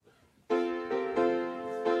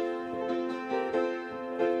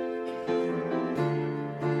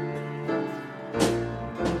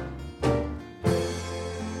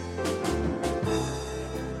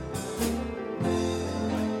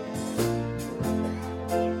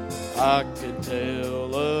I could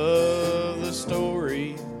tell of the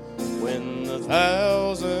story when the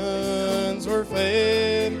thousands were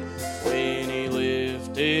fed, when he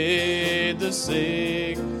lifted the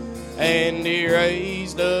sick and he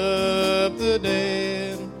raised up the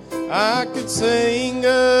dead. I could sing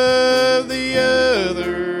of the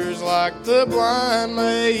others like the blind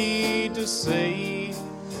made to see,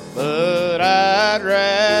 but I'd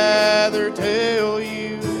rather tell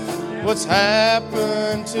you what's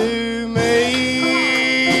happened to me.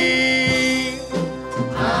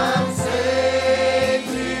 I'm saved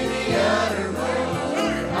to the uttermost.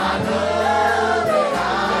 I know that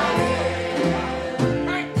I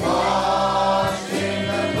am washed in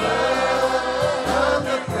the blood of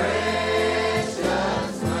the precious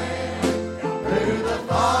Lamb. Through the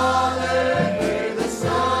Father, through the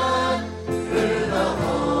Son, through the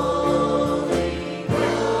Holy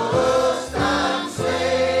Ghost, I'm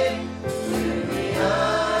saved to the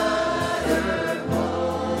uttermost.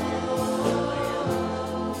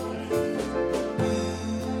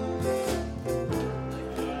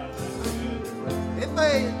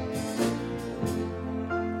 Amen.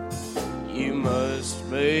 You must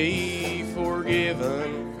be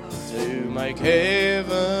forgiven to make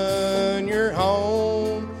heaven your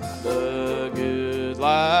home. The good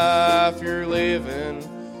life you're living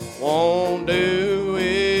won't do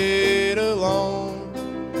it alone.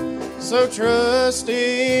 So trust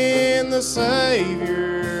in the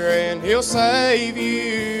Savior and He'll save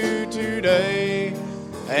you today.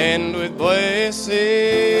 And with blessed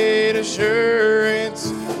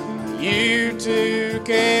assurance, you too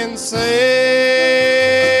can say,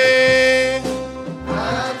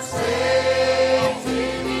 I'm saved to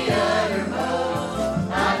the uttermost.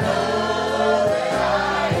 I know that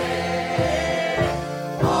I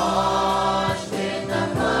am washed in the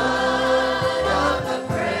blood of the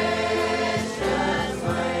precious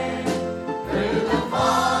Lamb. Through the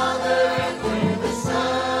Father, through the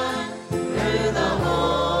Son, through the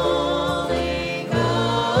Holy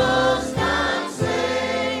Ghost, I'm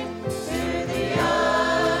saved to the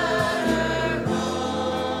uttermost.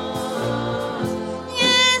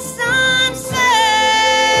 Yes, I'm saved.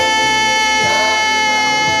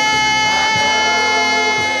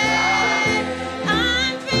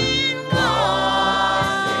 I've been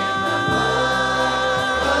washed in the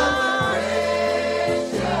blood of the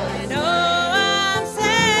precious. I know I'm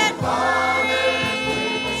set free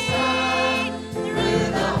through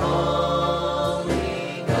the Holy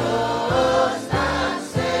Ghost. I'm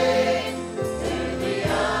saved to the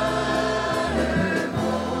uttermost.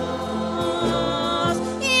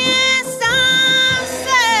 Yes, I'm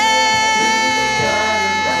saved.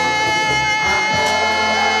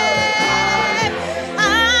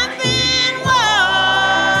 I've been washed.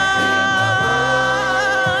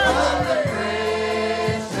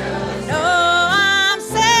 No, I'm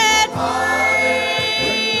set free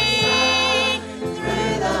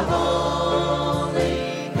through the Holy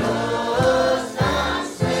Ghost. I'm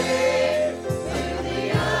saved to the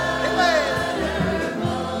uttermost.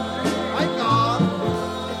 My God.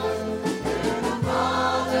 Through the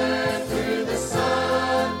Father, through the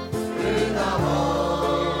Son, through the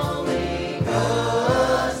Holy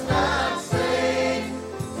Ghost, I'm saved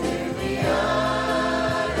to the uttermost.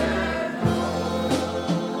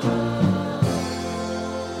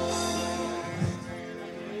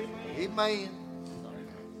 Amen.